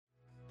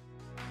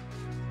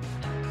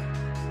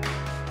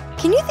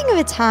Can you think of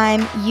a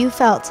time you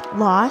felt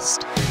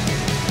lost?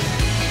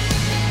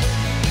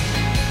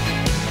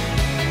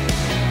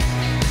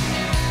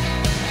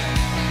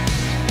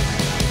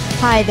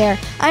 Hi there,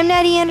 I'm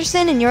Natty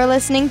Anderson, and you're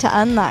listening to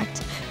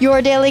Unlocked,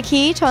 your daily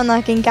key to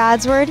unlocking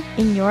God's Word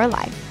in your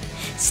life.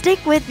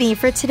 Stick with me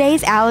for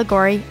today's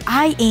allegory,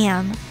 I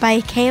Am,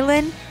 by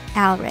Kaylin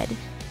Alred.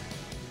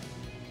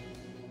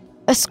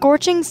 A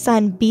scorching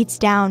sun beats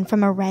down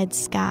from a red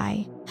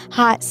sky.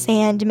 Hot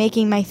sand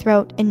making my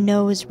throat and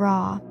nose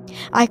raw.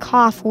 I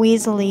cough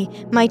wheezily,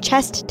 my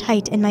chest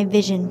tight and my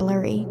vision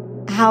blurry.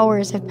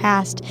 Hours have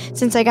passed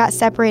since I got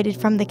separated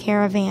from the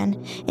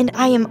caravan, and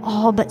I am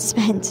all but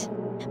spent.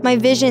 My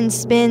vision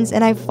spins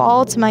and I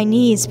fall to my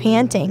knees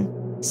panting.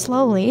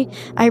 Slowly,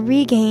 I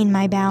regain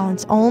my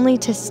balance only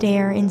to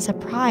stare in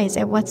surprise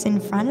at what's in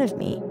front of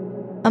me.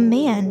 A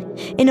man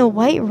in a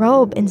white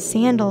robe and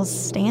sandals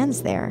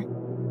stands there,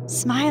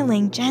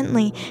 smiling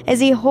gently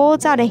as he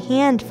holds out a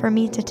hand for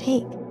me to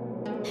take.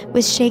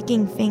 With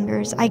shaking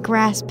fingers, I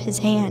grasp his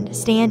hand,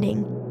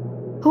 standing.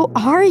 "Who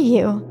are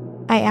you?"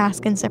 I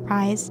ask in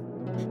surprise.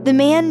 The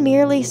man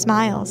merely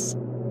smiles.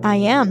 "I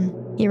am,"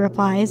 he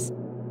replies,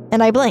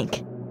 and I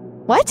blink.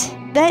 "What?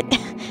 That..."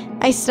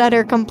 I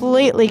stutter,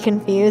 completely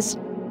confused.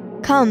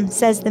 "Come,"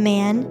 says the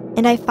man,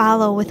 and I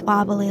follow with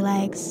wobbly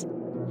legs.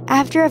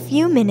 After a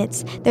few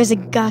minutes, there's a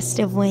gust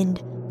of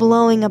wind,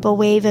 blowing up a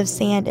wave of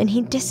sand, and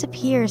he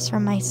disappears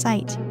from my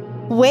sight.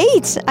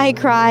 "Wait!" I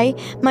cry,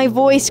 my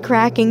voice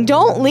cracking.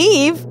 "Don't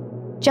leave!"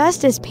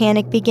 Just as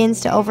panic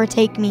begins to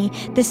overtake me,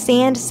 the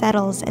sand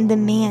settles and the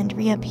man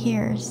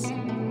reappears.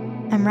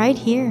 "I'm right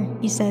here,"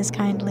 he says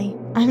kindly.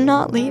 "I'm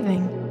not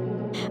leaving."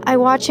 I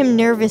watch him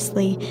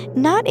nervously,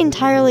 not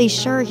entirely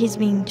sure he's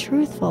being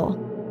truthful.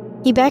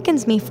 He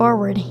beckons me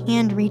forward,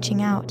 hand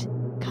reaching out.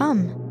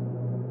 "Come."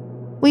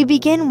 We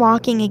begin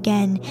walking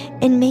again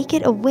and make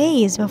it a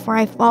ways before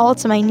I fall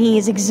to my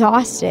knees,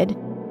 exhausted.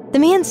 The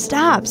man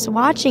stops,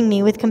 watching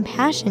me with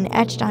compassion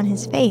etched on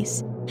his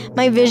face.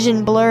 My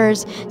vision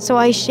blurs, so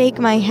I shake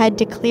my head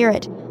to clear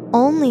it,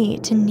 only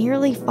to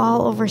nearly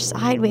fall over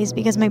sideways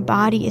because my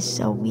body is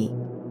so weak.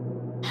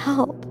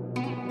 "Help,"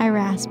 I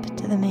rasp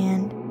to the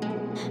man.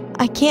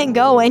 I can't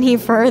go any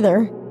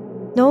further.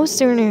 No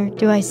sooner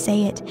do I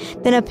say it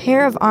than a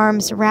pair of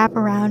arms wrap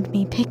around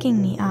me,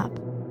 picking me up.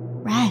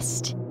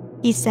 "Rest,"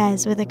 he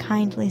says with a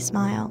kindly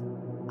smile.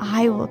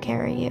 "I will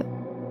carry you."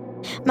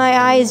 My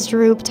eyes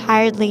droop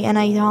tiredly and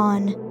I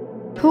yawn.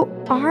 "Who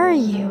are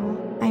you?"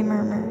 I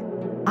murmur.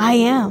 "I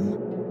am."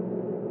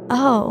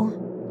 "Oh,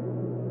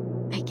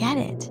 I get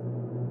it."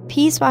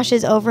 Peace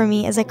washes over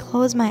me as I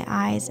close my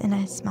eyes and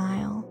I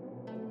smile.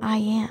 I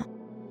am.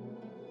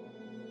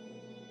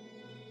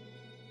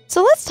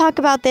 So let's talk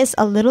about this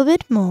a little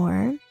bit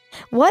more.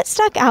 What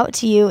stuck out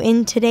to you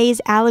in today's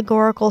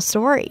allegorical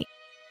story?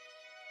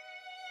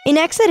 In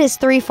Exodus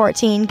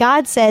 3:14,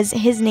 God says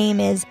his name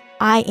is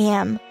I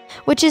Am,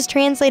 which is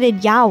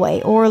translated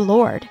Yahweh or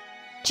Lord.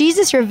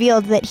 Jesus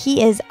revealed that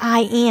he is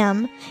I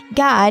Am,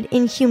 God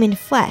in human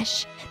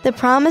flesh, the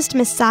promised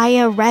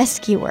Messiah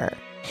rescuer.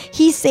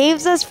 He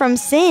saves us from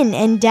sin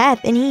and death,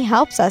 and he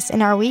helps us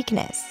in our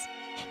weakness.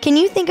 Can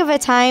you think of a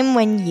time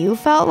when you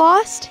felt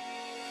lost?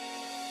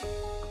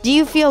 Do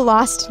you feel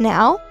lost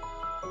now?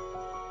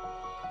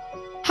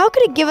 How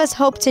could it give us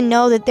hope to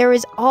know that there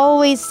is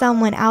always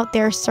someone out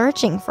there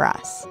searching for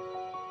us?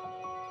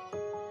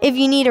 If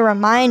you need a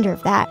reminder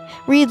of that,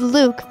 read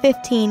Luke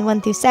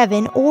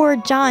 15:1-7 or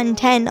John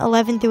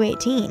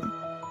 10:11-18.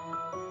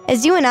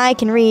 As you and I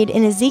can read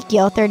in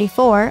Ezekiel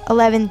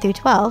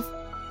 34:11-12,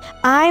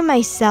 "I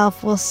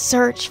myself will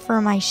search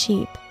for my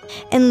sheep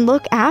and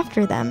look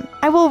after them.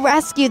 I will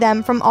rescue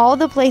them from all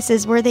the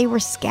places where they were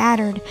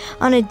scattered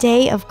on a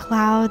day of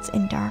clouds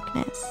and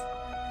darkness."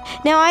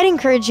 Now, I'd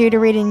encourage you to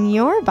read in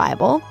your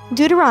Bible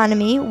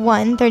Deuteronomy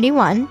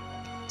 1:31,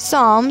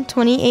 Psalm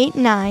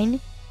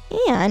 28:9,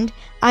 and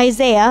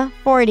Isaiah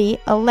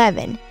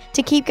 40:11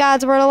 to keep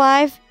God's Word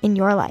alive in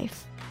your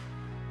life.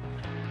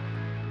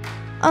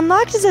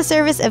 Unlocked is a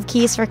service of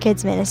Keys for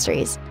Kids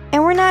Ministries,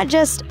 and we're not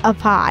just a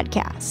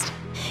podcast.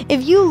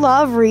 If you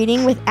love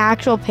reading with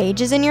actual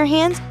pages in your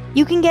hands,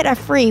 you can get a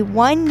free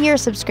 1-year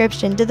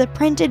subscription to the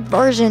printed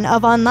version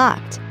of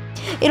Unlocked.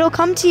 It'll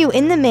come to you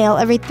in the mail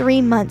every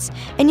 3 months,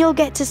 and you'll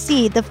get to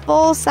see the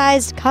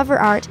full-sized cover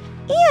art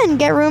and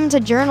get room to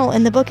journal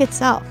in the book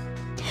itself.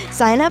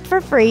 Sign up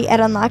for free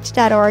at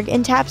unlocked.org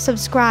and tap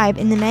subscribe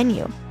in the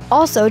menu.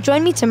 Also,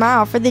 join me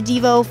tomorrow for the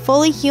Devo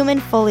Fully Human,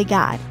 Fully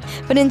God.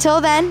 But until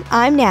then,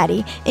 I'm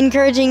Natty,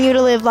 encouraging you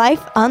to live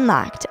life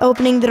unlocked,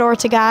 opening the door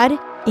to God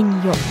in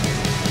your life.